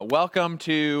welcome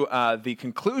to the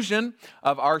conclusion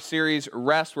of our series,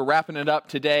 Rest. We're wrapping it up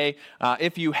today.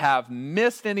 If you have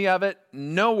missed any of it,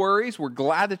 no worries. We're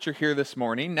glad that you're here this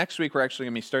morning. Next week, we're actually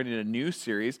going to be starting a new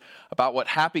series about what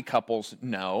happy couples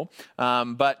know.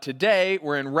 But today,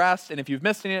 we're in Rest, and if you've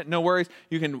missed any of it, no worries.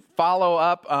 You can follow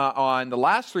up on the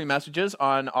last three messages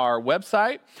on our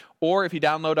website, or if you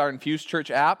download our Infused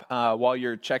Church app while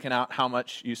you're checking out how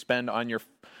much you spend on your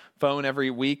phone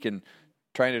every week and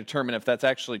trying to determine if that's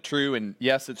actually true. And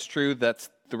yes, it's true. That's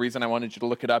the reason I wanted you to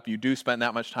look it up. You do spend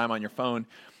that much time on your phone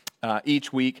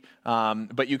each week.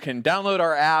 But you can download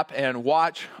our app and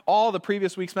watch all the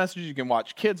previous week's messages. You can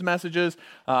watch kids' messages.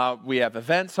 We have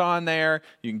events on there.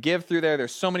 You can give through there.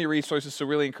 There's so many resources, so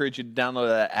really encourage you to download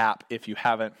that app if you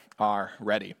haven't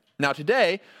already. Now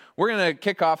today, we're going to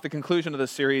kick off the conclusion of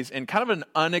this series in kind of an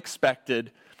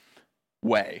unexpected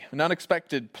way, an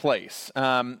unexpected place.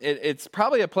 It's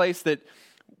probably a place that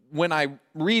when I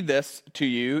read this to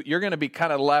you, you're going to be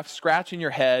kind of left scratching your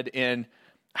head in,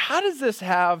 how does this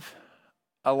have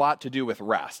a lot to do with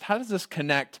rest? How does this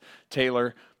connect,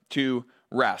 Taylor, to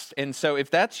rest? And so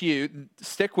if that's you,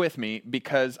 stick with me,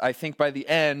 because I think by the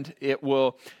end it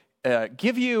will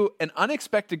give you an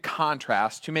unexpected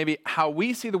contrast to maybe how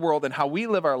we see the world and how we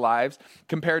live our lives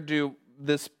compared to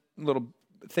this little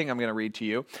thing I'm going to read to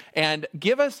you, and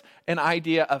give us an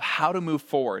idea of how to move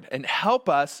forward and help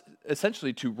us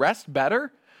essentially to rest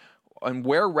better and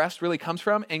where rest really comes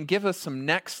from, and give us some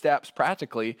next steps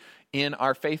practically in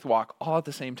our faith walk all at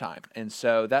the same time. And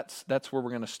so that's where we're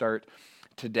going to start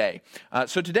today.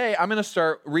 So today I'm going to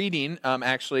start reading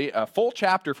actually a full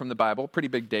chapter from the Bible, pretty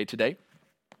big day today.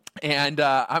 And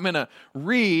I'm going to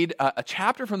read a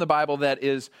chapter from the Bible that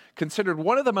is considered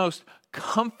one of the most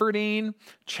comforting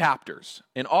chapters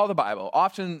in all the Bible.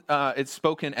 Often it's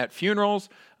spoken at funerals,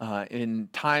 in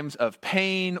times of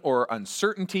pain or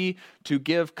uncertainty, to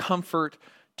give comfort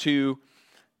to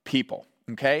people.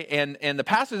 Okay, and the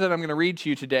passage that I'm going to read to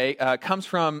you today comes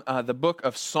from the book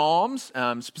of Psalms.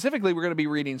 Specifically, we're going to be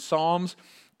reading Psalms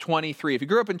 23. If you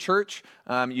grew up in church,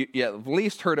 you at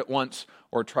least heard it once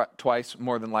or twice,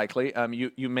 more than likely.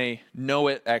 You may know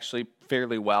it actually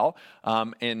fairly well.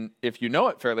 And if you know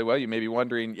it fairly well, you may be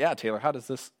wondering, yeah, Taylor, how does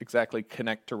this exactly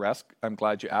connect to rest? I'm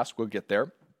glad you asked. We'll get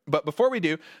there. But before we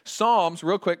do, Psalms,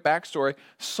 real quick backstory.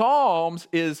 Psalms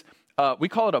is, we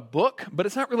call it a book, but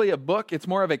it's not really a book. It's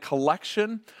more of a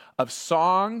collection of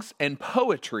songs and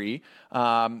poetry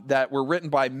that were written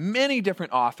by many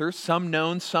different authors, some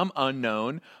known, some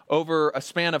unknown, over a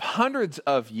span of hundreds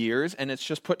of years, and it's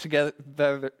just put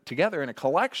together in a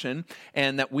collection,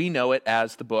 and that we know it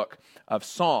as the book of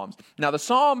Psalms. Now, the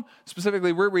psalm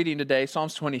specifically we're reading today,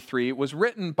 Psalms 23, was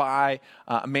written by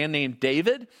a man named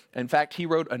David. In fact, he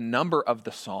wrote a number of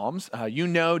the Psalms. You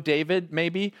know David,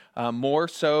 maybe, more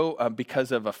so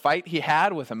because of a fight he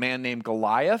had with a man named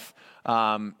Goliath,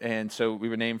 and so we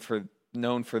were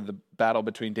known for the battle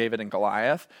between David and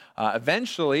Goliath.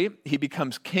 Eventually, he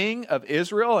becomes king of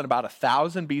Israel in about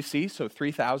 1000 BC, so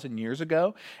 3,000 years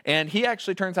ago. And he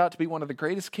actually turns out to be one of the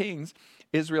greatest kings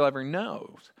Israel ever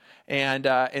knows.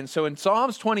 And so in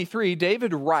Psalms 23,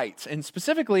 David writes, and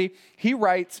specifically, he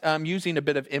writes using a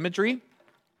bit of imagery.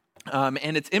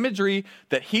 And it's imagery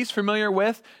that he's familiar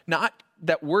with, not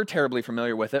that we're terribly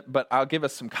familiar with it, but I'll give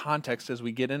us some context as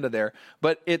we get into there.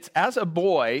 But it's, as a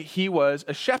boy, he was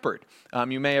a shepherd.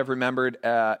 You may have remembered,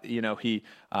 he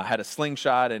had a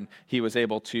slingshot, and he was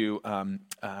able to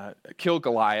kill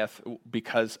Goliath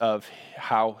because of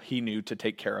how he knew to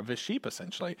take care of his sheep,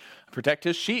 essentially, protect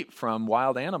his sheep from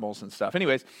wild animals and stuff.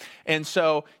 Anyways, and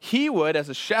so he would, as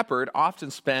a shepherd,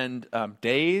 often spend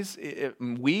days,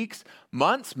 weeks,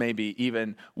 months maybe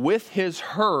even, with his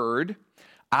herd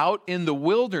out in the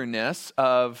wilderness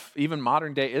of even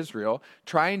modern-day Israel,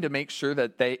 trying to make sure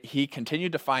that he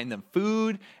continued to find them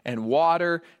food and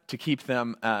water to keep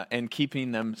them and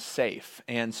keeping them safe.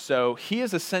 And so he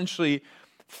is essentially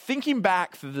thinking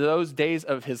back to those days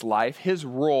of his life, his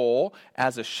role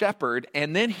as a shepherd,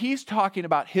 and then he's talking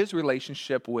about his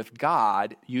relationship with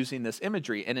God using this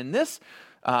imagery. And in this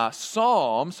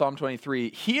Psalm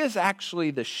 23, he is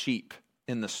actually the sheep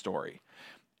in the story.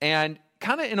 And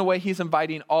kind of in a way, he's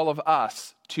inviting all of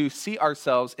us to see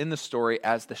ourselves in the story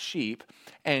as the sheep,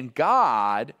 and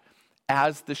God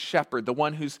as the shepherd, the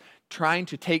one who's trying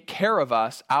to take care of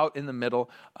us out in the middle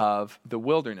of the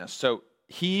wilderness. So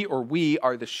he or we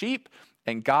are the sheep,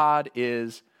 and God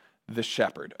is the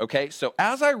shepherd. Okay, so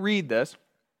as I read this,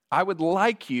 I would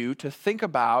like you to think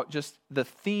about just the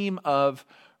theme of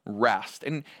rest.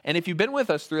 And if you've been with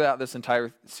us throughout this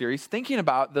entire series, thinking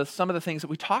about some of the things that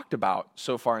we talked about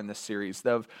so far in this series,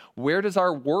 of where does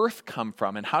our worth come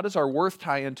from, and how does our worth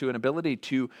tie into an ability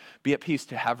to be at peace,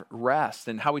 to have rest,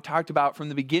 and how we talked about from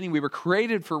the beginning we were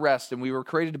created for rest, and we were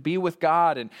created to be with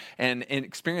God and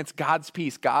experience God's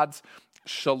peace, God's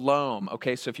shalom.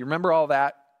 Okay, so if you remember all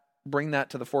that, bring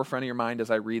that to the forefront of your mind as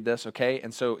I read this, okay?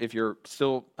 And so if you're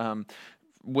still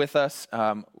with us,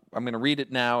 I'm going to read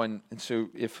it now, and so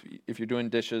if you're doing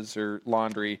dishes or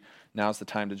laundry, now's the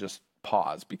time to just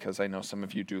pause, because I know some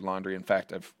of you do laundry. In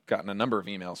fact, I've gotten a number of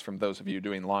emails from those of you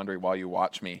doing laundry while you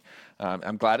watch me.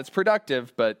 I'm glad it's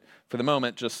productive, but for the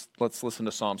moment, just let's listen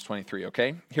to Psalms 23,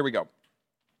 okay? Here we go.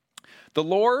 The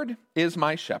Lord is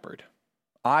my shepherd.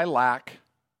 I lack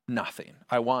nothing.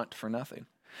 I want for nothing.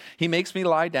 He makes me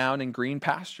lie down in green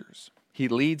pastures. He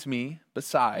leads me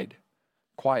beside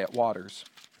quiet waters.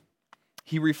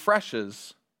 He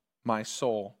refreshes my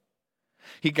soul.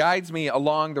 He guides me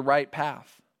along the right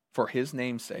path for his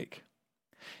name's sake.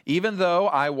 Even though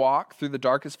I walk through the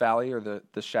darkest valley, or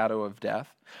the shadow of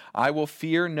death, I will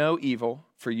fear no evil,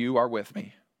 for you are with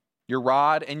me. Your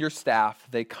rod and your staff,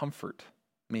 they comfort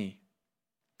me.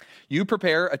 You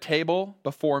prepare a table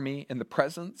before me in the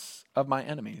presence of my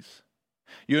enemies.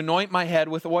 You anoint my head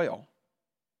with oil.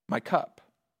 My cup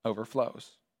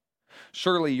overflows.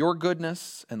 Surely your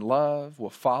goodness and love will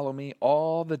follow me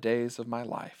all the days of my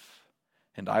life,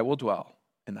 and I will dwell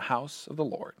in the house of the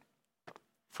Lord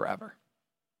forever.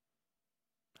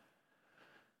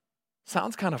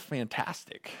 Sounds kind of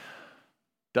fantastic,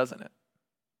 doesn't it?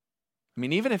 I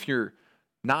mean, even if you're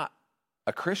not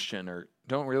a Christian or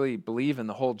don't really believe in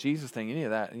the whole Jesus thing, any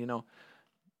of that,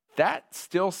 that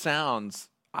still sounds,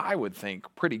 I would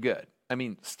think, pretty good. I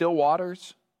mean, still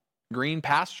waters, green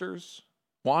pastures,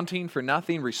 wanting for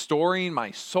nothing, restoring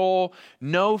my soul,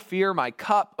 no fear, my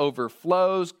cup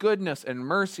overflows, goodness and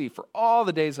mercy for all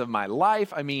the days of my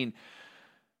life. I mean,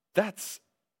 that's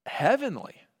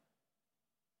heavenly.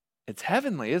 It's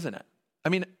heavenly, isn't it? I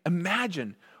mean,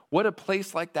 imagine what a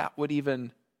place like that would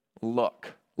even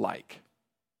look like.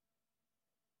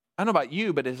 I don't know about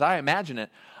you, but as I imagine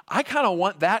it, I kind of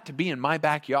want that to be in my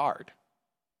backyard.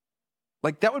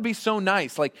 Like, that would be so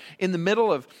nice. Like, in the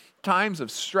middle of times of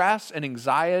stress and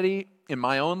anxiety in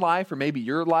my own life, or maybe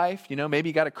your life, maybe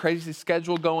you got a crazy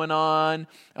schedule going on,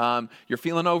 you're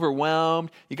feeling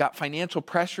overwhelmed, you got financial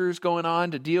pressures going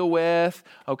on to deal with,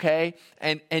 okay?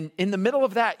 And in the middle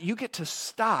of that, you get to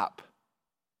stop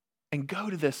and go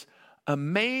to this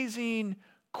amazing,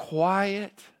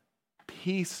 quiet,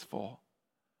 peaceful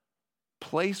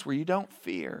place where you don't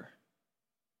fear.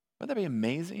 Wouldn't that be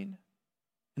amazing?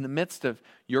 In the midst of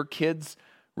your kids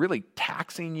really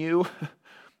taxing you,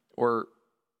 or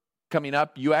coming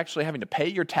up, you actually having to pay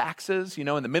your taxes, in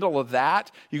the middle of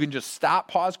that, you can just stop,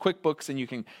 pause QuickBooks, and you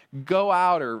can go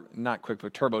out, or not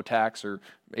QuickBooks, TurboTax or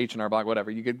H&R Block,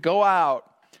 whatever. You could go out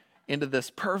into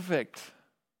this perfect,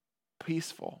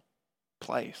 peaceful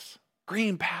place.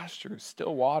 Green pastures,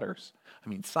 still waters. I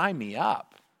mean, sign me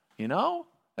up,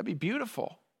 That'd be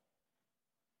beautiful.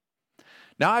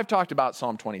 Now, I've talked about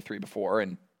Psalm 23 before,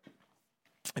 and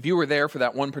if you were there for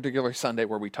that one particular Sunday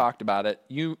where we talked about it,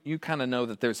 you kind of know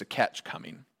that there's a catch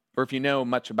coming. Or if you know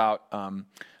much about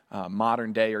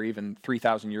modern day, or even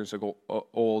 3,000 years ago,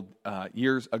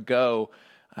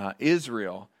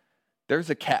 Israel, there's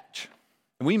a catch.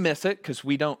 And we miss it because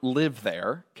we don't live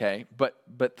there, okay?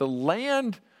 But the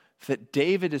land that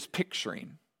David is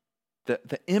picturing,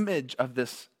 the image of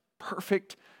this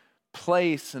perfect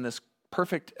place and this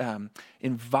perfect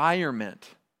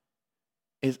environment,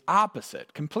 is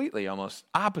opposite, completely almost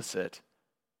opposite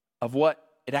of what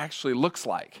it actually looks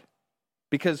like.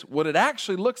 Because what it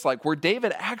actually looks like, where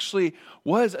David actually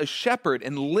was a shepherd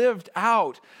and lived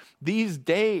out these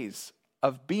days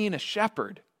of being a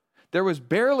shepherd, there was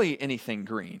barely anything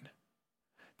green.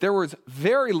 There was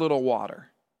very little water.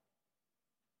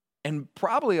 And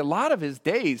probably a lot of his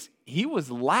days, he was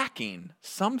lacking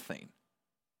something.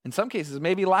 In some cases,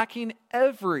 maybe lacking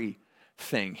everything.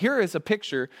 Here is a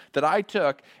picture that I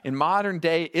took in modern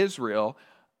day Israel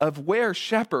of where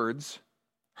shepherds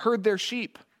herd their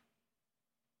sheep.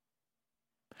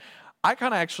 I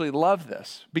kind of actually love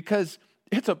this because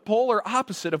it's a polar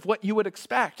opposite of what you would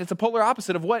expect. It's a polar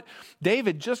opposite of what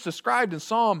David just described in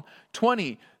Psalm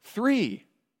 23.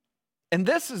 And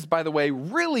this is, by the way,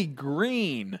 really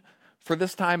green for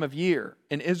this time of year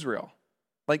in Israel.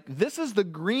 Like, this is the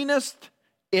greenest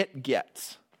it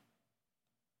gets.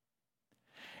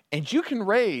 And you can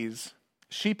raise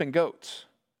sheep and goats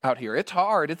out here. It's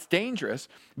hard, it's dangerous,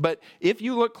 but if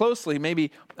you look closely,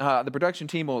 maybe the production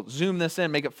team will zoom this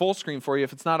in, make it full screen for you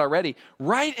if it's not already.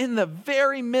 Right in the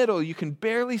very middle, you can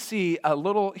barely see a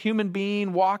little human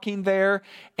being walking there,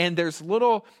 and there's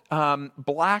little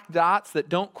black dots that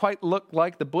don't quite look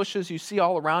like the bushes you see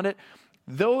all around it.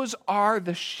 Those are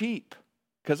the sheep,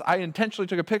 because I intentionally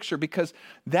took a picture, because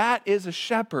that is a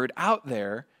shepherd out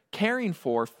there caring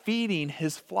for, feeding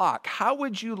his flock. How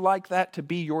would you like that to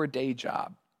be your day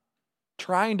job?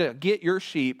 Trying to get your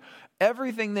sheep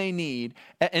everything they need,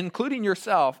 including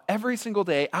yourself, every single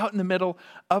day out in the middle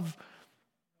of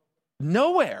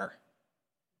nowhere.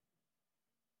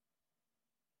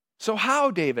 So how,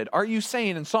 David, are you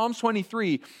saying in Psalms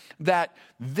 23 that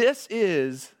this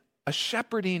is a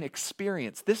shepherding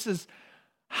experience? This is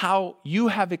how you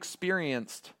have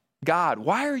experienced God.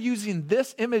 Why are you using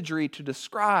this imagery to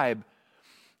describe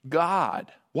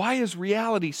God? Why is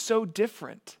reality so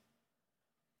different?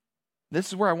 This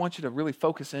is where I want you to really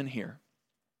focus in here.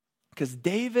 Because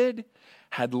David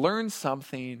had learned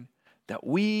something that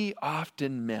we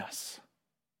often miss.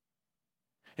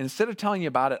 And instead of telling you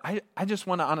about it, I just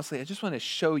want to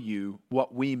show you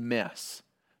what we miss.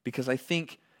 Because I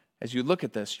think as you look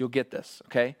at this, you'll get this,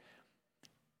 okay?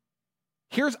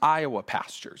 Here's Iowa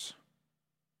pastures.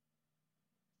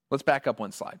 Let's back up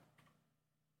one slide.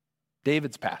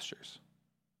 David's pastures.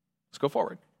 Let's go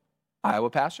forward. Iowa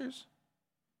pastures.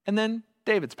 And then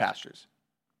David's pastures.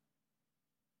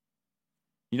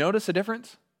 You notice a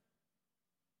difference?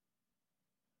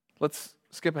 Let's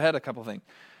skip ahead a couple things.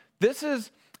 This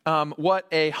is what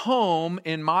a home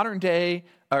in modern day,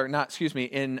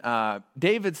 in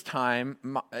David's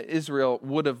time, Israel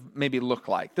would have maybe looked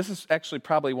like. This is actually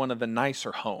probably one of the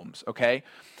nicer homes, okay?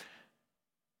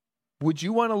 Would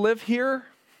you want to live here?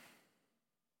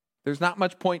 There's not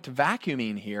much point to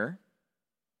vacuuming here,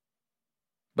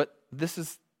 but this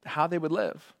is how they would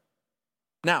live.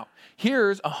 Now,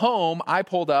 here's a home I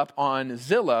pulled up on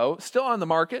Zillow, still on the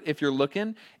market if you're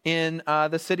looking, in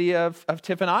the city of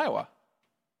Tiffin, Iowa.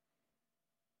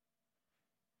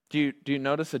 Do you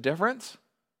notice a difference?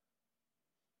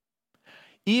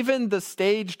 Even the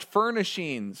staged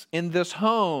furnishings in this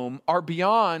home are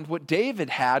beyond what David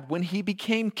had when he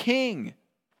became king.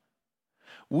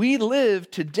 We live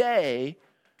today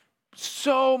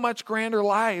so much grander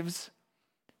lives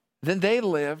than they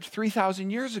lived 3,000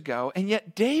 years ago. And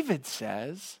yet David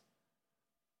says,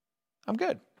 I'm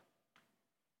good.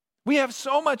 We have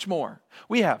so much more.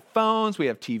 We have phones, we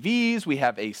have TVs, we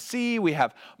have AC, we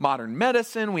have modern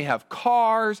medicine, we have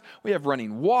cars, we have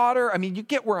running water. I mean, you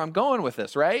get where I'm going with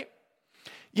this, right?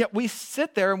 Yet we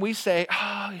sit there and we say,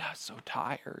 oh, yeah, so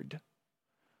tired.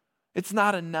 It's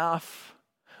not enough.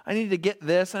 I need to get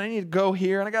this, and I need to go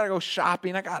here, and I got to go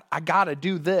shopping. I got to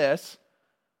do this.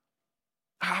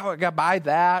 Oh, I got to buy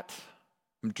that.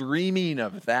 I'm dreaming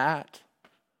of that.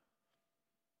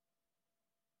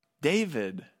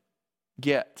 David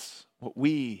gets what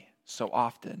we so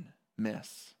often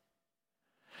miss.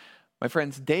 My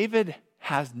friends, David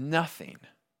has nothing,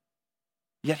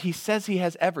 yet he says he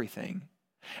has everything.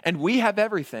 And we have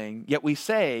everything, yet we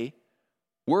say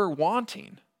we're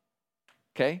wanting.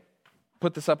 Okay?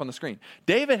 Put this up on the screen.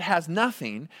 David has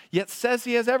nothing, yet says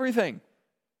he has everything.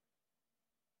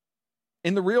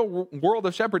 In the real world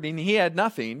of shepherding, he had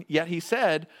nothing, yet he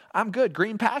said, I'm good.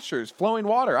 Green pastures, flowing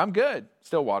water, I'm good.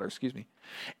 Still water, excuse me.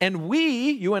 And we,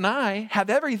 you and I, have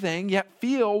everything, yet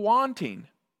feel wanting.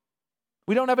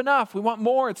 We don't have enough. We want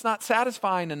more. It's not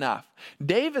satisfying enough.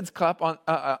 David's cup,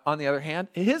 on the other hand,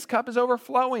 his cup is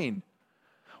overflowing.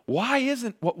 Why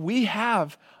isn't what we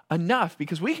have enough?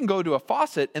 Because we can go to a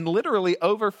faucet and literally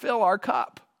overfill our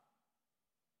cup.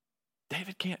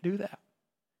 David can't do that.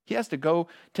 He has to go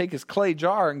take his clay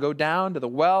jar and go down to the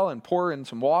well and pour in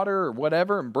some water or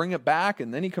whatever and bring it back,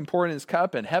 and then he can pour it in his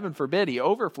cup, and heaven forbid he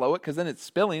overflow it, because then it's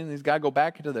spilling and he's got to go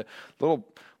back into the little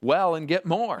well and get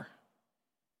more.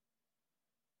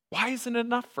 Why isn't it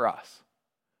enough for us?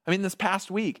 I mean, this past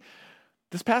week,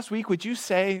 would you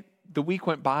say the week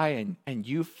went by and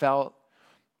you felt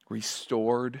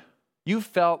restored? You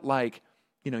felt like,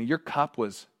 your cup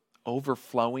was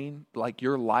overflowing, like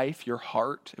your life, your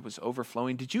heart, it was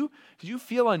overflowing. Did you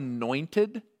feel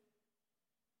anointed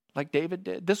like David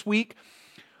did? This week,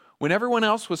 when everyone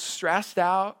else was stressed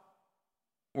out,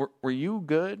 were you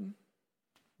good?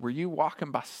 Were you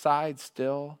walking beside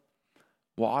still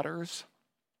waters?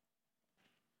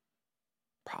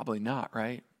 Probably not,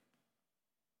 right?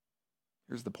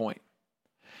 Here's the point.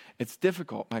 It's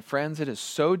difficult, my friends. It is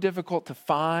so difficult to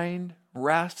find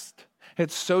rest.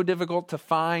 It's so difficult to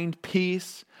find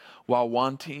peace while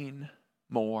wanting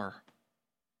more.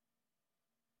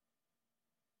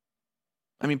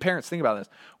 I mean, parents, think about this.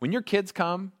 When your kids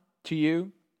come to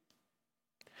you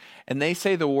and they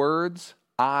say the words,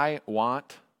 I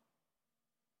want,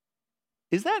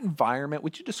 is that environment,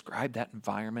 would you describe that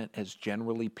environment as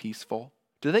generally peaceful?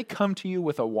 Do they come to you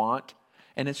with a want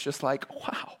and it's just like,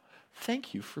 wow,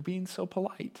 thank you for being so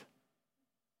polite?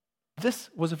 This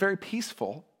was a very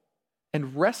peaceful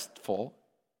and restful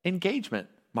engagement,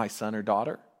 my son or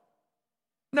daughter.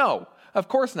 No, of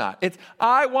course not. It's,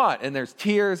 I want, and there's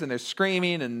tears and there's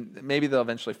screaming, and maybe they'll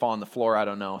eventually fall on the floor. I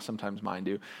don't know. Sometimes mine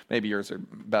do. Maybe yours are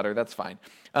better. That's fine.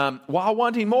 While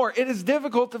wanting more, it is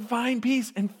difficult to find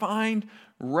peace and find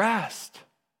rest.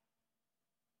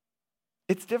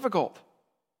 It's difficult.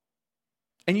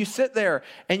 And you sit there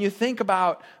and you think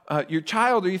about your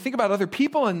child, or you think about other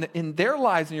people in their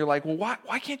lives, and you're like, well,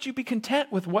 why can't you be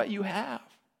content with what you have?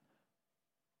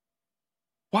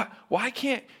 Why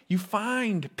can't you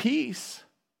find peace?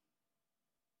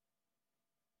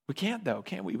 We can't, though,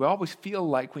 can we? We always feel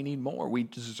like we need more. We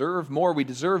deserve more. We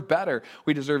deserve better.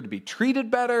 We deserve to be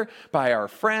treated better by our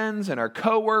friends and our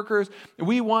coworkers.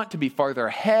 We want to be farther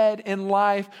ahead in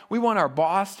life. We want our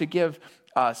boss to give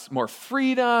us more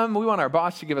freedom. We want our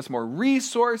boss to give us more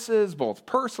resources, both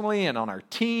personally and on our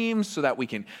teams, so that we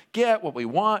can get what we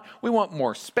want. We want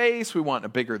more space. We want a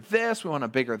bigger this. We want a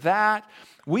bigger that.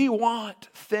 We want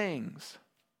things,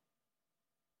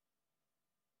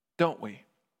 don't we?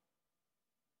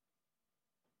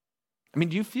 I mean,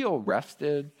 do you feel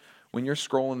rested when you're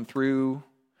scrolling through,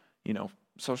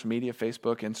 social media,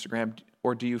 Facebook, Instagram,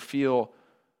 or do you feel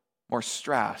more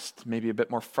stressed, maybe a bit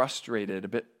more frustrated, a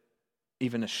bit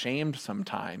even ashamed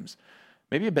sometimes,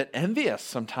 maybe a bit envious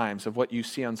sometimes of what you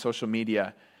see on social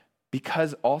media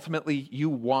because ultimately you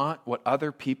want what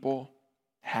other people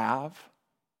have?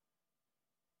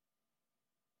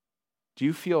 Do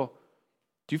you feel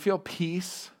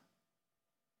peace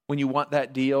when you want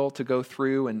that deal to go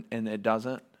through and it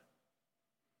doesn't?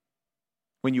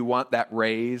 When you want that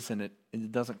raise and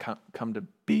it doesn't come to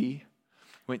be?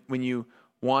 When you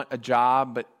want a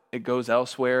job but it goes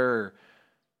elsewhere? Or,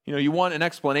 you want an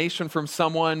explanation from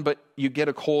someone but you get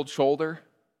a cold shoulder?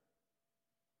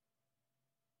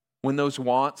 When those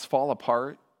wants fall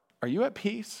apart, are you at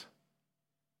peace?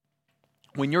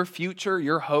 When your future,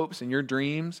 your hopes, and your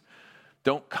dreams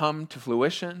don't come to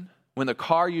fruition, when the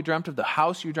car you dreamt of, the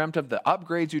house you dreamt of, the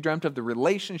upgrades you dreamt of, the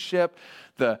relationship,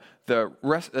 the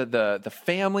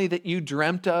family that you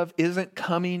dreamt of isn't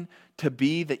coming to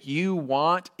be, that you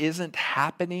want isn't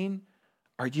happening,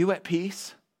 are you at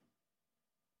peace?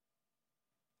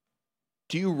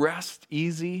 Do you rest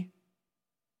easy?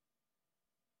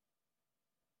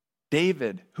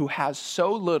 David, who has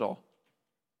so little,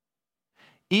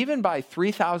 even by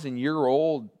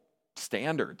 3,000-year-old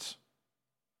standards,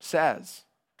 says,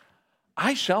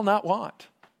 I shall not want.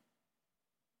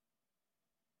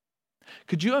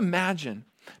 Could you imagine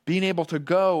being able to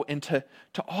go into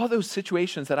all those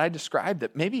situations that I described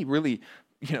that maybe really,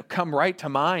 come right to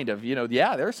mind of,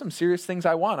 there are some serious things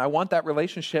I want. I want that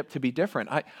relationship to be different.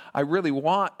 I really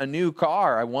want a new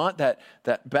car. I want that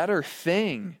better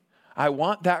thing. I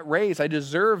want that raise. I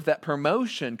deserve that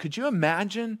promotion. Could you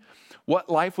imagine what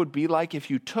life would be like if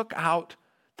you took out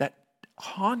that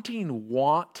haunting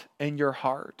want in your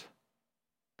heart?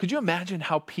 Could you imagine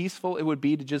how peaceful it would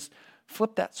be to just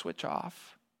flip that switch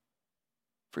off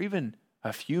for even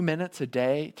a few minutes a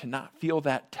day, to not feel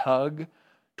that tug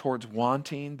towards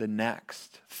wanting the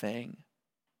next thing?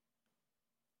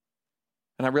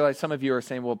 And I realize some of you are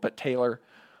saying, well, but Taylor,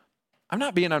 I'm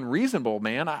not being unreasonable,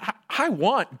 man. I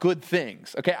want good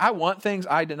things, okay? I want things.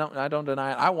 I don't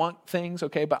deny it. I want things,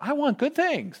 okay? But I want good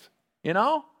things,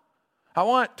 I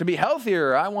want to be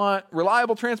healthier. I want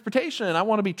reliable transportation. I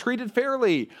want to be treated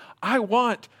fairly. I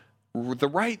want the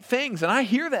right things, and I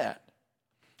hear that.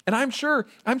 And I'm sure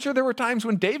there were times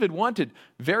when David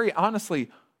very honestly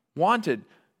wanted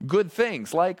good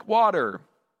things like water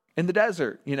in the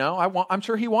desert. I'm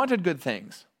sure he wanted good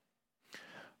things.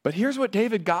 But here's what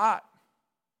David got,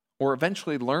 or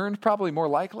eventually learned, probably more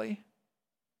likely,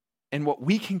 and what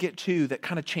we can get to that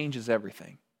kind of changes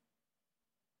everything.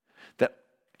 That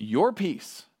your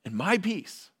peace and my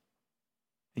peace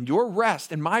and your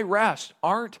rest and my rest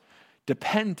aren't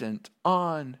dependent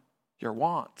on your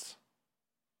wants.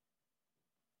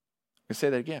 I'm going to say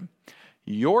that again.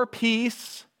 Your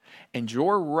peace and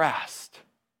your rest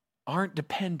aren't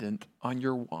dependent on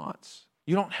your wants.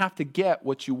 You don't have to get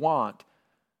what you want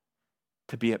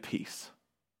to be at peace.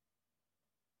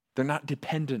 They're not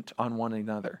dependent on one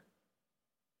another.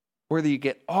 Whether you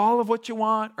get all of what you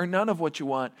want or none of what you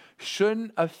want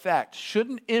shouldn't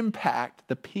impact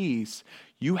the peace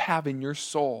you have in your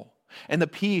soul and the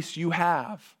peace you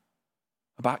have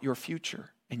about your future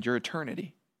and your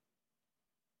eternity.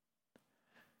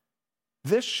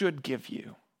 This should give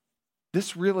you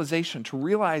this realization to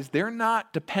realize they're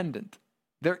not dependent.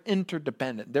 They're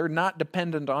interdependent. They're not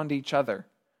dependent on each other.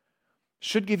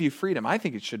 Should give you freedom. I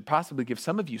think it should possibly give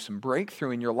some of you some breakthrough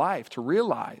in your life to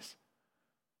realize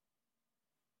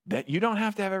that you don't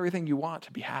have to have everything you want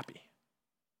to be happy,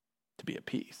 to be at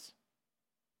peace.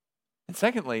 And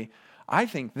secondly, I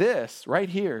think this right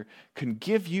here can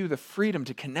give you the freedom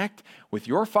to connect with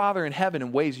your Father in heaven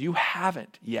in ways you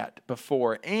haven't yet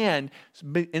before. And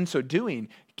in so doing,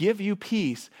 give you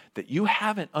peace that you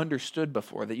haven't understood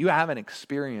before, that you haven't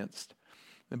experienced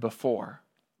before.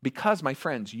 Because, my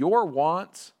friends, your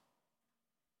wants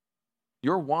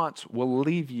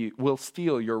will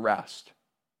steal your rest.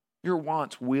 Your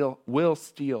wants will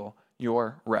steal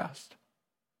your rest.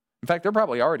 In fact, they're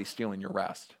probably already stealing your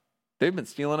rest. They've been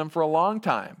stealing them for a long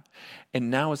time.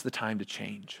 And now is the time to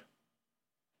change.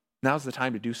 Now is the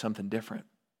time to do something different.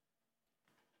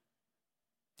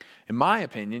 In my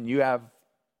opinion, you have,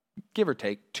 give or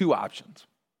take, two options.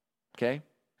 Okay?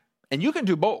 And you can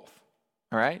do both.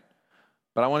 All right?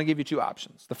 But I want to give you two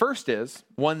options. The first is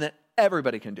one that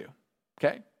everybody can do.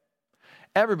 Okay?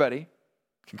 Everybody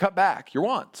can cut back your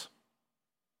wants.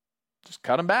 Just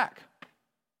cut them back.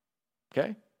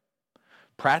 Okay?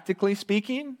 Practically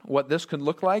speaking, what this could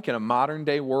look like in a modern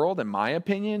day world, in my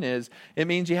opinion, is it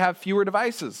means you have fewer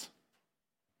devices.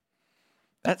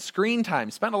 That's screen time.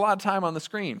 Spend a lot of time on the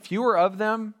screen. Fewer of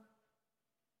them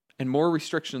and more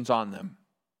restrictions on them.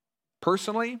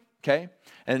 Personally, okay,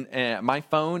 and my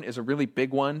phone is a really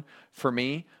big one for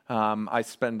me. I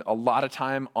spend a lot of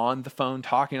time on the phone,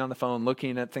 talking on the phone,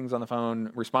 looking at things on the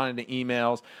phone, responding to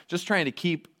emails, just trying to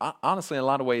keep, honestly, in a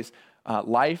lot of ways,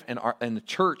 life and the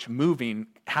church moving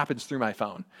happens through my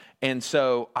phone. And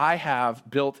so I have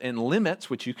built-in limits,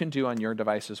 which you can do on your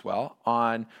device as well,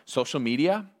 on social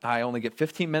media. I only get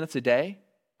 15 minutes a day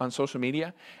on social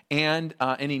media, and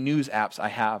any news apps I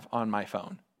have on my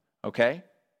phone, okay?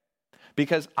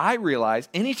 Because I realize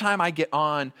anytime I get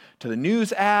on to the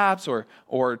news apps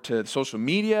or to social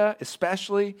media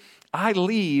especially, I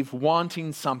leave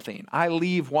wanting something. I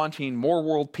leave wanting more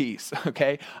world peace,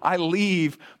 okay? I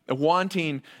leave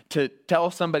wanting to tell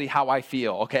somebody how I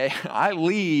feel, okay? I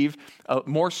leave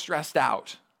more stressed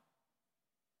out.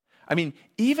 I mean,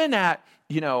 even at,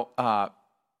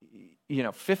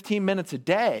 15 minutes a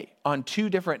day on two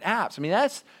different apps, I mean,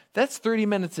 that's 30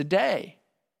 minutes a day.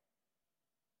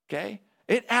 Okay?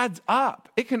 It adds up.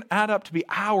 It can add up to be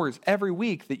hours every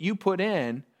week that you put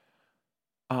in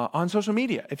on social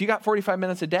media. If you got 45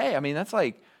 minutes a day, I mean, that's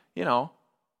like,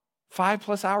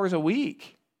 5+ hours a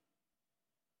week.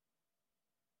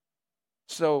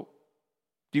 So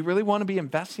do you really want to be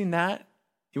investing that?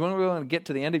 You want to really get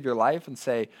to the end of your life and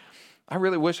say, I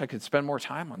really wish I could spend more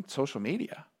time on social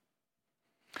media.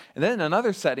 And then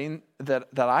another setting that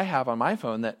I have on my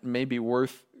phone that may be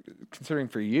worth considering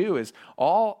for you is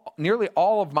nearly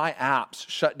all of my apps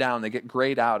shut down. They get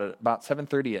grayed out at about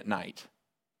 7:30 at night.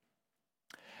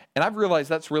 And I've realized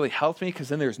that's really helped me because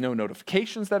then there's no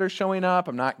notifications that are showing up.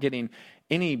 I'm not getting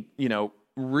any,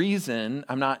 reason.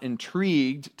 I'm not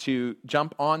intrigued to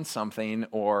jump on something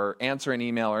or answer an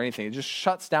email or anything. It just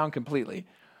shuts down completely.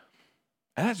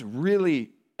 And that's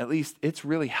really, at least it's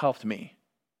really helped me.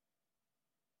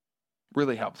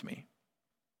 Really helped me.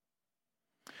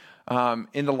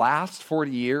 In the last 40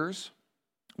 years,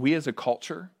 we as a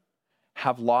culture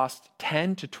have lost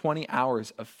 10 to 20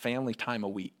 hours of family time a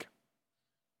week.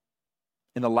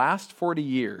 In the last 40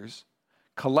 years,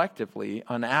 collectively,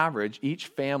 on average, each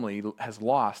family has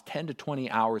lost 10 to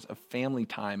 20 hours of family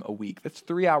time a week. That's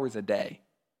 3 hours a day.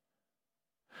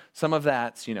 Some of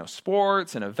that's,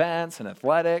 sports and events and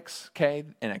athletics, okay,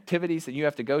 and activities that you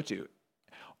have to go to.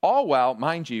 All while,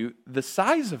 mind you, the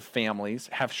size of families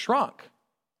have shrunk.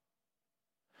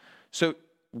 So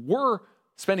we're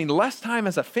spending less time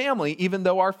as a family, even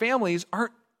though our families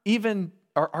are even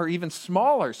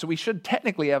smaller. So we should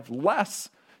technically have less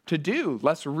to do,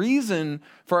 less reason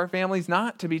for our families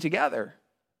not to be together.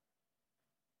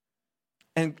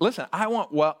 And listen, I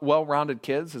want well-rounded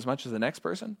kids as much as the next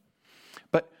person.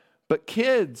 But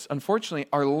kids, unfortunately,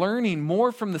 are learning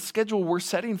more from the schedule we're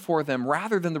setting for them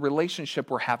rather than the relationship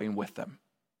we're having with them.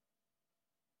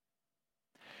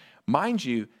 Mind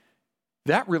you,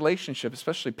 that relationship,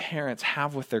 especially parents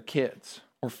have with their kids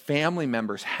or family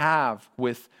members have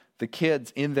with the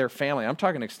kids in their family, I'm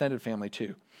talking extended family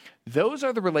too, those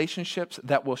are the relationships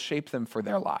that will shape them for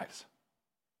their lives.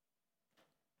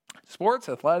 Sports,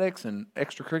 athletics, and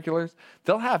extracurriculars,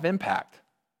 they'll have impact.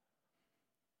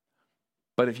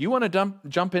 But if you want to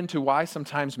jump into why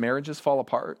sometimes marriages fall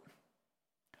apart,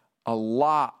 A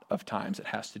lot of times it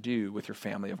has to do with your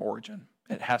family of origin.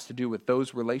 It has to do with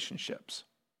those relationships.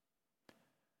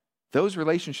 Those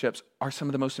relationships are some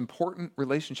of the most important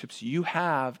relationships you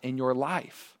have in your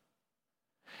life.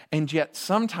 And yet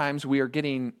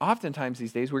oftentimes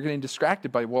these days, we're getting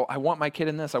distracted by, well, I want my kid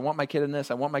in this, I want my kid in this,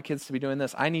 I want my kids to be doing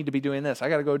this, I need to be doing this, I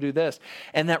got to go do this.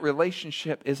 And that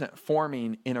relationship isn't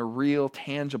forming in a real,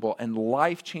 tangible, and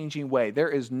life-changing way. There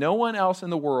is no one else in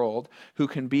the world who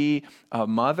can be a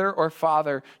mother or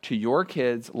father to your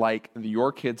kids like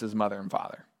your kids' mother and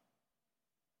father.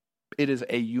 It is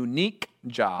a unique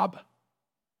job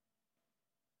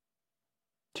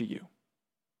to you.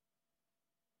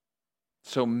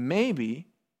 So maybe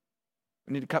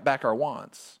we need to cut back our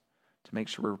wants to make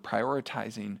sure we're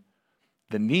prioritizing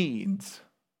the needs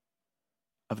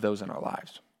of those in our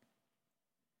lives.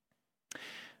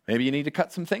 Maybe you need to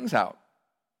cut some things out.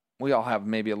 We all have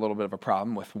maybe a little bit of a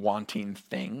problem with wanting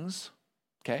things,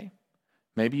 okay?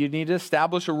 Maybe you need to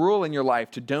establish a rule in your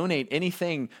life to donate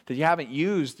anything that you haven't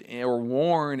used or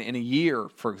worn in a year,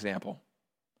 for example.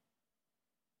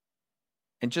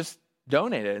 And just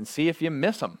donate it and see if you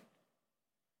miss them.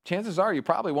 Chances are you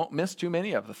probably won't miss too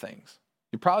many of the things.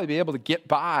 You'll probably be able to get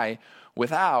by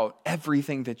without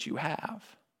everything that you have.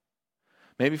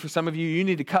 Maybe for some of you, you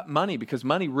need to cut money because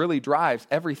money really drives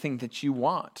everything that you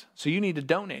want. So you need to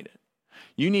donate it.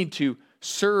 You need to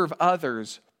serve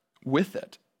others with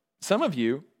it. Some of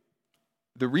you,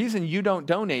 the reason you don't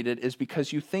donate it is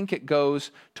because you think it goes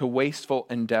to wasteful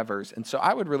endeavors. And so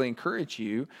I would really encourage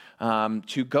you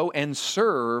to go and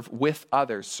serve with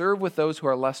others. Serve with those who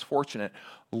are less fortunate.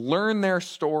 Learn their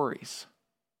stories.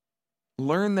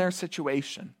 Learn their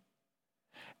situation.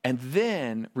 And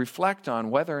then reflect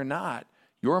on whether or not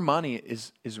your money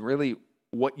is really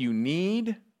what you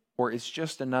need or is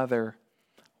just another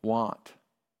want.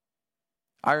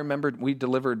 I remembered we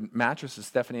delivered mattresses.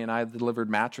 Stephanie and I delivered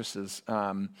mattresses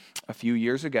a few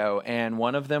years ago, and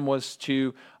one of them was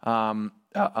to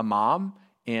a mom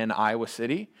in Iowa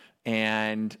City,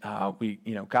 and we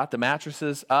got the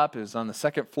mattresses up. It was on the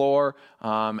second floor,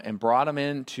 and brought them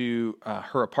into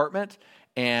her apartment,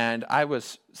 and I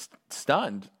was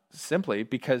stunned simply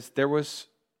because there was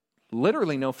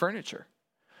literally no furniture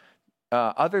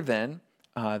other than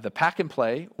the pack and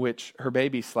play, which her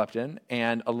baby slept in,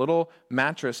 and a little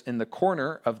mattress in the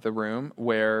corner of the room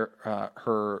where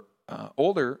her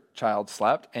older child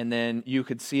slept. And then you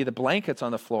could see the blankets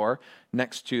on the floor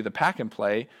next to the pack and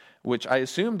play, which I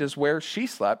assumed is where she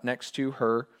slept next to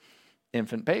her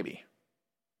infant baby.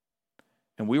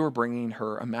 And we were bringing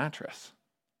her a mattress.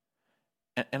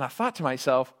 And I thought to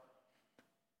myself,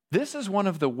 this is one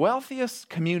of the wealthiest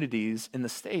communities in the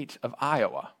state of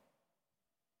Iowa.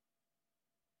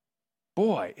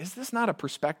 Boy, is this not a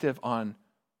perspective on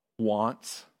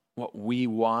wants, what we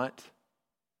want,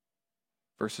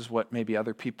 versus what maybe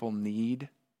other people need?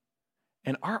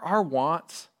 And are our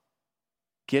wants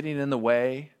getting in the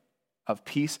way of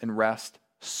peace and rest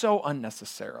so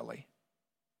unnecessarily?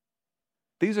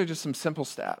 These are just some simple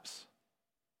steps.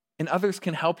 And others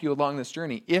can help you along this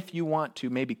journey if you want to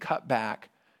maybe cut back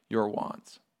your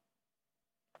wants.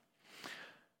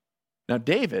 Now,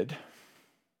 David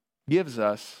gives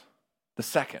us the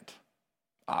second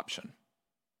option,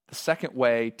 the second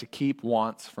way to keep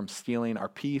wants from stealing our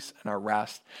peace and our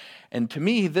rest. And to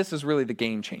me, this is really the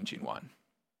game-changing one.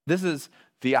 This is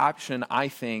the option, I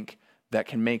think, that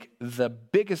can make the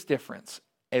biggest difference,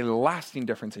 a lasting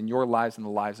difference in your lives and the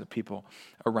lives of people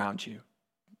around you.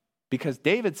 Because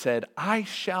David said, I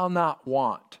shall not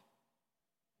want.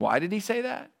 Why did he say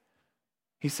that?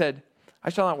 He said, I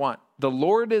shall not want. The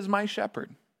Lord is my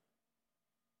shepherd.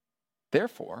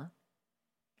 Therefore,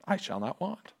 I shall not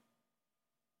want.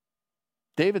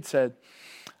 David said,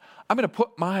 I'm going to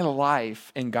put my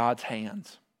life in God's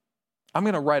hands. I'm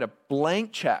going to write a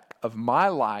blank check of my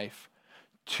life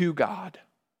to God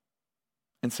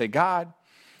and say, God,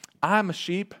 I'm a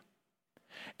sheep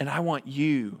and I want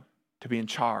you to be in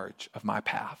charge of my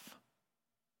path.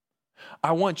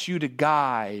 I want you to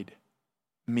guide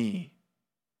me.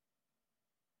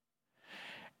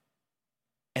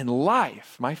 And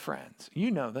life, my friends, you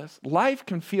know this, life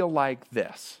can feel like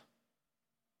this.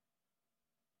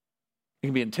 It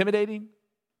can be intimidating.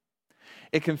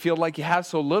 It can feel like you have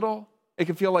so little. It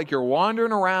can feel like you're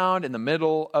wandering around in the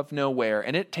middle of nowhere,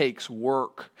 and it takes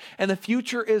work. And the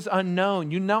future is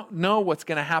unknown. You don't know what's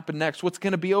going to happen next, what's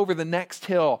going to be over the next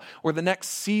hill or the next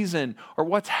season, or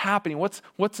what's happening,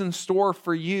 what's in store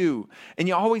for you. And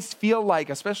you always feel like,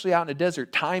 especially out in the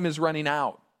desert, time is running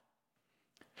out.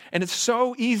 And it's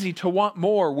so easy to want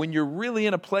more when you're really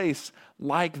in a place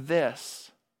like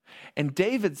this. And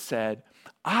David said,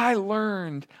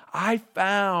 I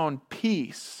found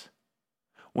peace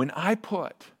when I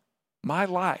put my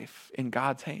life in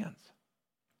God's hands.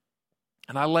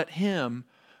 And I let him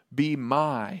be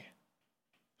my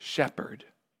shepherd.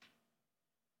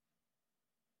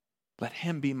 Let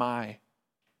him be my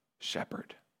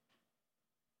shepherd.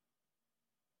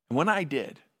 And when I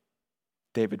did,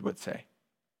 David would say,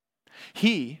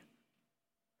 he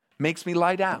makes me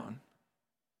lie down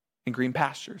in green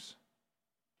pastures.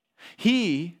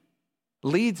 He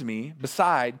leads me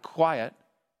beside quiet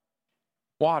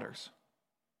waters.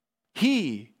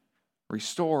 He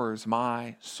restores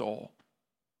my soul.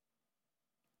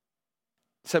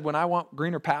 Said, when I want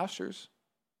greener pastures,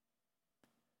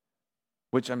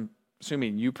 which I'm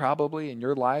assuming you probably in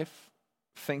your life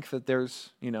think that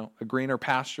there's, a greener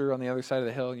pasture on the other side of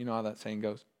the hill. You know how that saying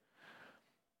goes.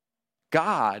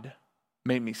 God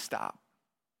made me stop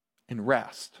and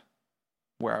rest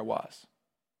where I was.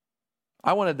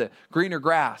 I wanted the greener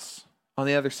grass on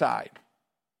the other side.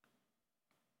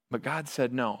 But God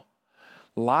said, no,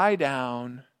 lie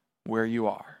down where you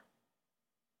are.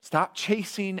 Stop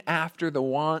chasing after the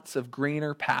wants of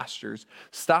greener pastures.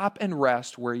 Stop and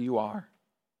rest where you are.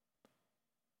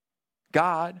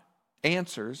 God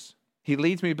answers. He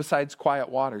leads me beside quiet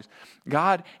waters.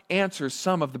 God answers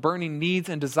some of the burning needs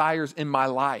and desires in my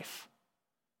life.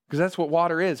 Because that's what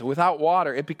water is. Without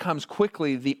water, it becomes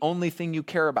quickly the only thing you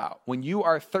care about. When you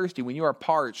are thirsty, when you are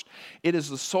parched, it is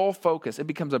the sole focus. It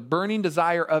becomes a burning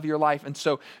desire of your life. And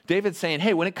so David's saying,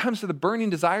 hey, when it comes to the burning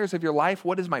desires of your life,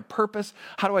 what is my purpose?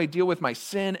 How do I deal with my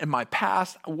sin and my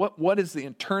past? What is the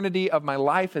eternity of my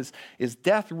life? Is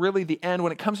death really the end?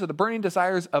 When it comes to the burning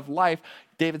desires of life,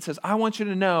 David says, I want you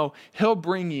to know he'll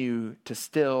bring you to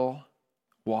still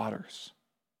waters.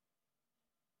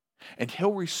 And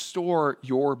he'll restore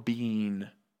your being.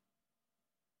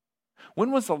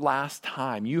 When was the last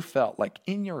time you felt like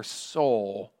in your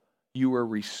soul you were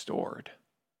restored?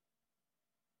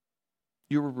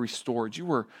 You were restored.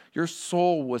 Your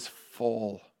soul was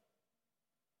full.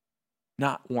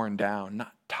 Not worn down,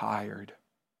 not tired,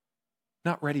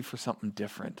 not ready for something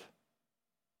different.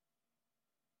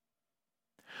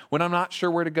 When I'm not sure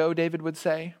where to go, David would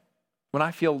say, when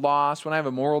I feel lost, when I have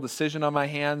a moral decision on my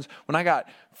hands, when I got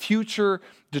future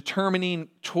determining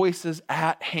choices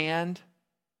at hand,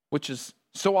 which is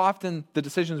so often the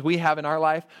decisions we have in our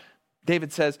life,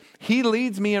 David says, he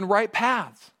leads me in right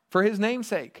paths for his name's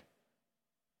sake.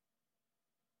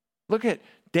 Look at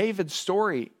David's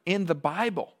story in the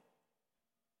Bible.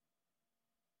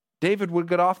 David would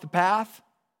get off the path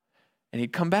and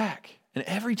he'd come back. And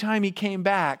every time he came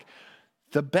back,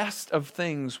 the best of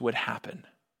things would happen.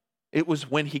 It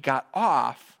was when he got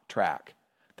off track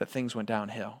that things went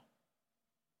downhill.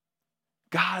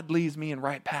 God leads me in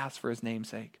right paths for his name's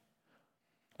sake.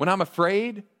 When I'm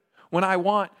afraid, when I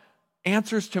want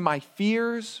answers to my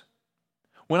fears,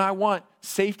 when I want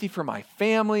safety for my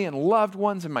family and loved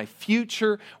ones and my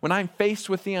future, when I'm faced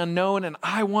with the unknown and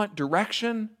I want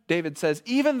direction, David says,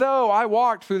 even though I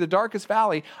walked through the darkest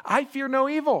valley, I fear no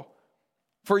evil.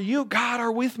 For you, God,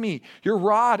 are with me. Your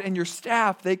rod and your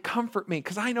staff, they comfort me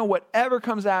because I know whatever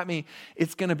comes at me,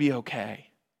 it's going to be okay.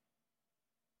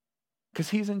 Because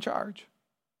he's in charge.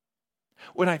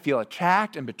 When I feel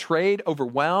attacked and betrayed,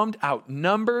 overwhelmed,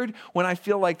 outnumbered, when I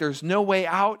feel like there's no way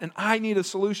out and I need a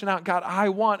solution out, God, I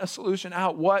want a solution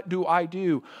out. What do I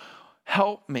do?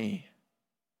 Help me.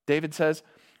 David says,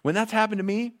 when that's happened to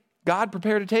me, God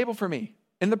prepared a table for me.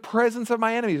 In the presence of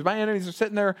my enemies. My enemies are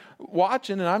sitting there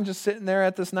watching, and I'm just sitting there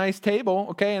at this nice table,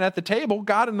 okay? And at the table,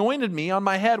 God anointed me on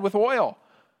my head with oil,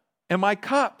 and my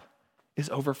cup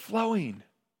is overflowing.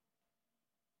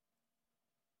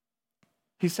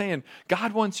 He's saying,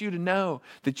 God wants you to know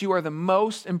that you are the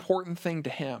most important thing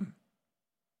to him.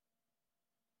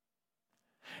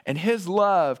 And his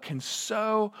love can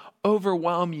so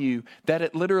overwhelm you that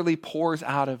it literally pours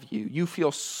out of you. You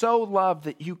feel so loved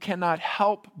that you cannot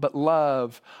help but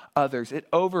love others. It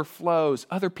overflows.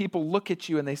 Other people look at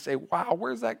you and they say, wow,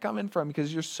 where's that coming from?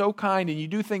 Because you're so kind and you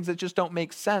do things that just don't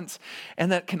make sense.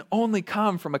 And that can only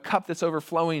come from a cup that's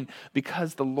overflowing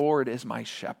because the Lord is my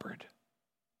shepherd.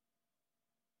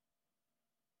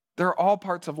 There are all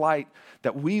parts of life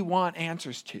that we want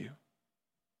answers to.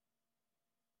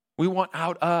 We want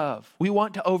out of. We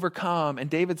want to overcome. And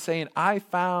David's saying, I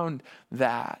found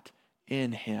that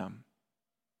in him.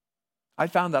 I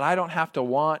found that I don't have to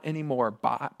want anymore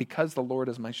because the Lord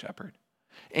is my shepherd.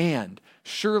 And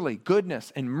surely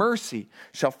goodness and mercy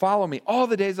shall follow me all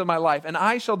the days of my life, and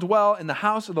I shall dwell in the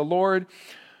house of the Lord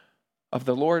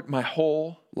my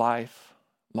whole life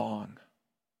long.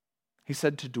 He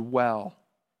said to dwell.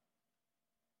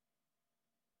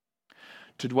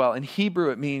 to dwell. In Hebrew,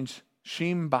 it means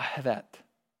shim bahevet.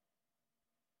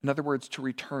 In other words, to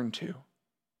return to.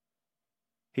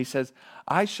 He says,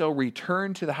 I shall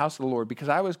return to the house of the Lord because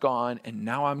I was gone and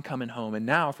now I'm coming home. And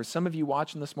now, for some of you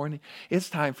watching this morning, it's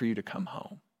time for you to come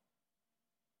home.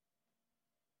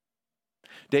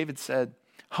 David said,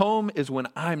 home is when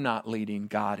I'm not leading,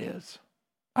 God is.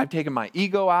 I've taken my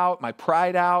ego out, my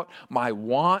pride out, my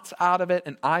wants out of it,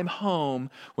 and I'm home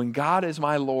when God is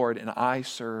my Lord and I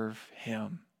serve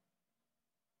him.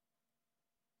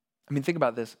 I mean, think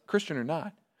about this, Christian or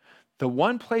not. The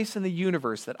one place in the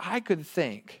universe that I could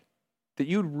think that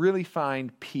you'd really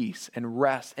find peace and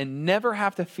rest and never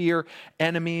have to fear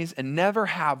enemies and never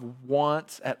have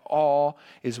wants at all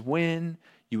is when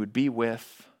you would be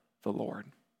with the Lord.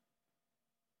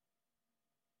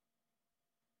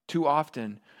 Too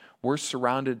often, we're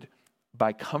surrounded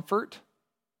by comfort.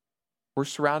 We're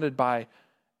surrounded by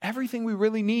everything we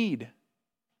really need,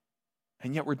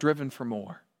 and yet we're driven for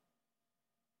more.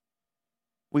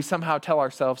 We somehow tell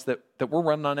ourselves that we're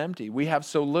running on empty. We have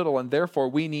so little, and therefore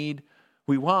we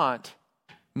want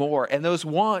more. And those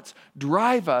wants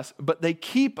drive us, but they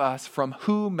keep us from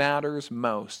who matters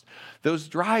most. Those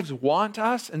drives want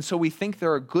us, and so we think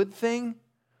they're a good thing,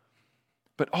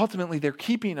 but ultimately they're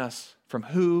keeping us from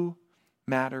who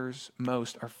matters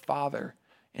most, our Father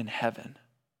in heaven.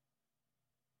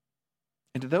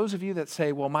 And to those of you that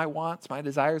say, well, my wants, my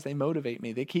desires, they motivate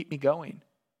me, they keep me going.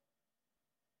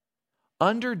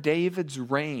 Under David's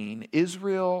reign,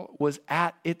 Israel was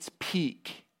at its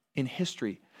peak in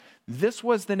history. This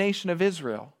was the nation of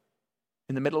Israel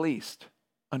in the Middle East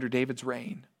under David's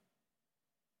reign.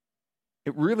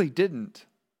 It really didn't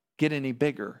get any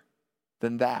bigger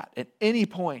than that at any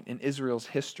point in Israel's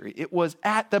history. It was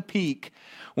at the peak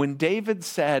when David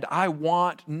said, I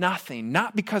want nothing,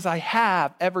 not because I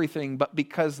have everything, but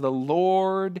because the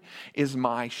Lord is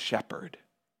my shepherd.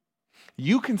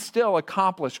 You can still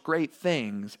accomplish great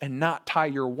things and not tie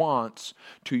your wants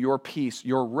to your peace,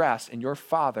 your rest, and your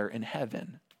Father in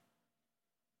heaven.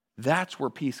 That's where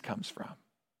peace comes from.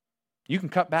 You can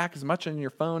cut back as much on your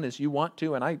phone as you want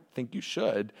to, and I think you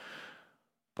should,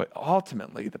 but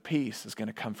ultimately the peace is going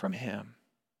to come from him.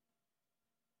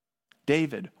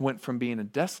 David went from being a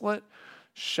desolate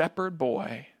shepherd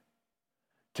boy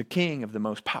to king of the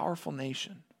most powerful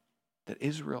nation that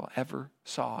Israel ever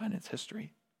saw in its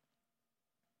history.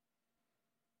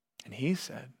 And he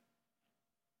said,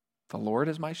 the Lord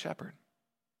is my shepherd.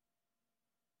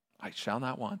 I shall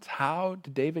not want. How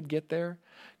did David get there?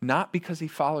 Not because he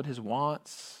followed his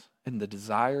wants and the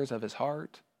desires of his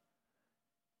heart.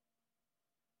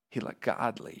 He let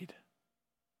God lead.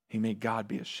 He made God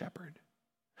be his shepherd.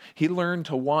 He learned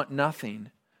to want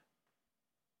nothing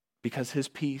because his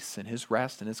peace and his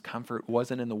rest and his comfort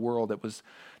wasn't in the world. It was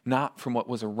not from what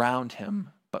was around him,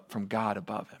 but from God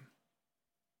above him.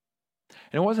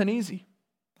 And it wasn't easy.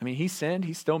 I mean, he sinned.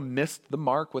 He still missed the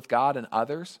mark with God and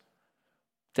others.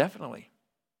 Definitely.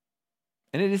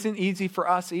 And it isn't easy for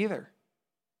us either.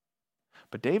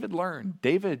 But David learned.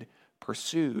 David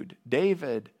pursued.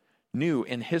 David knew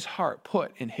in his heart,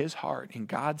 put in his heart, in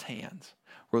God's hands,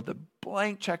 wrote the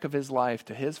blank check of his life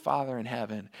to his Father in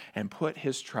heaven and put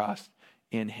his trust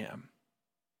in him.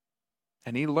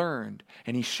 And he learned,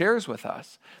 and he shares with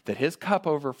us that his cup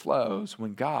overflows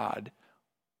when God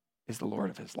is the Lord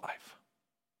of his life.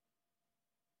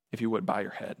 If you would, bow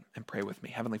your head and pray with me.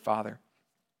 Heavenly Father,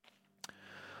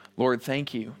 Lord,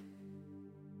 thank you.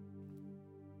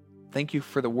 Thank you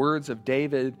for the words of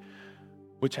David,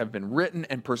 which have been written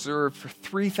and preserved for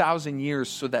 3,000 years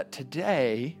so that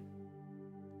today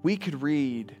we could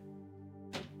read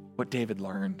what David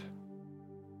learned.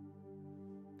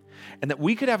 And that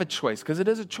we could have a choice, because it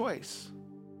is a choice.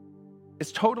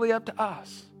 It's totally up to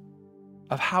us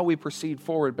of how we proceed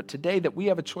forward. But today that we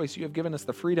have a choice, you have given us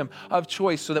the freedom of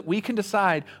choice so that we can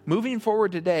decide moving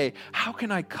forward today, how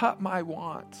can I cut my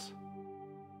wants?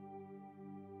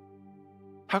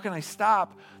 How can I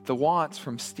stop the wants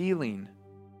from stealing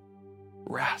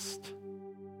rest?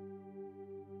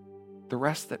 The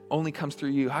rest that only comes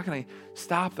through you. How can I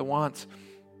stop the wants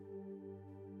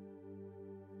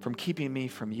from keeping me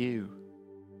from you?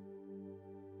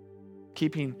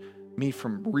 Keeping me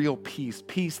from real peace,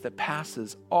 peace that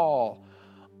passes all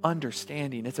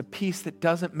understanding. It's a peace that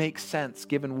doesn't make sense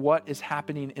given what is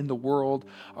happening in the world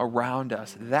around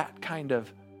us. That kind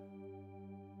of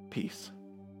peace.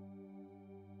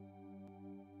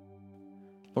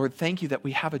 Lord, thank you that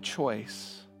we have a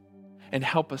choice, and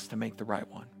help us to make the right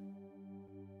one.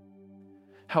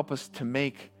 Help us to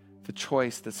make the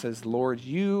choice that says, Lord,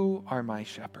 you are my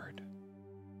shepherd.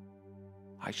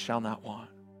 I shall not want.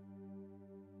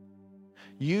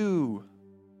 You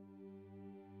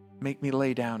make me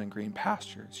lay down in green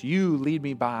pastures. You lead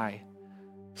me by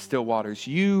still waters.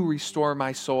 You restore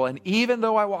my soul. And even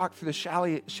though I walk through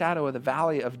the shadow of the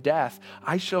valley of death,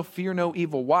 I shall fear no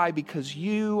evil. Why? Because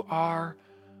you are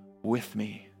with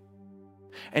me.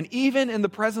 And even in the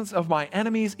presence of my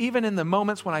enemies, even in the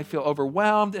moments when I feel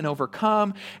overwhelmed and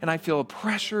overcome, and I feel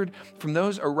pressured from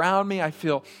those around me, I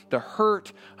feel the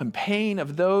hurt and pain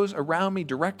of those around me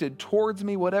directed towards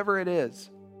me, whatever it is,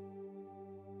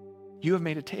 you have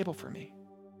made a table for me.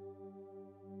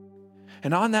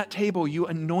 And on that table, you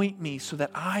anoint me so that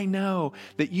I know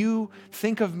that you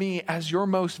think of me as your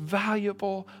most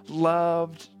valuable,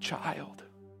 loved child.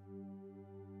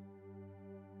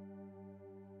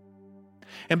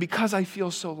 And because I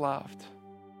feel so loved,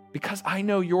 because I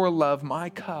know your love, my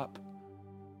cup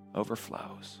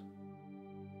overflows.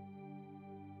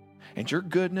 And your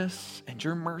goodness and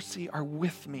your mercy are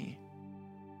with me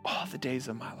all the days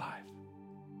of my life.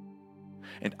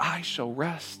 And I shall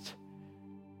rest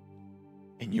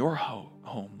in your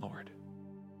home, Lord.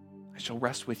 I shall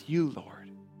rest with you,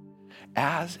 Lord,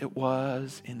 as it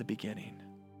was in the beginning.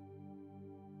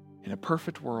 In a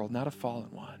perfect world, not a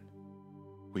fallen one,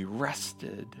 we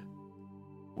rested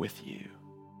with you.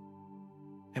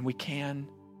 And we can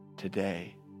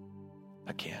today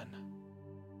again.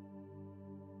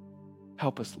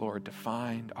 Help us, Lord, to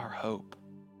find our hope,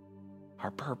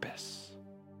 our purpose,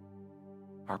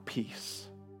 our peace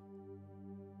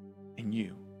in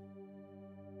you.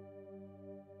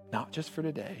 Not just for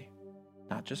today,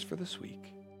 not just for this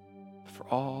week, but for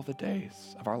all the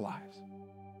days of our lives.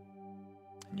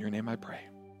 In your name I pray.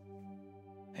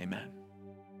 Amen.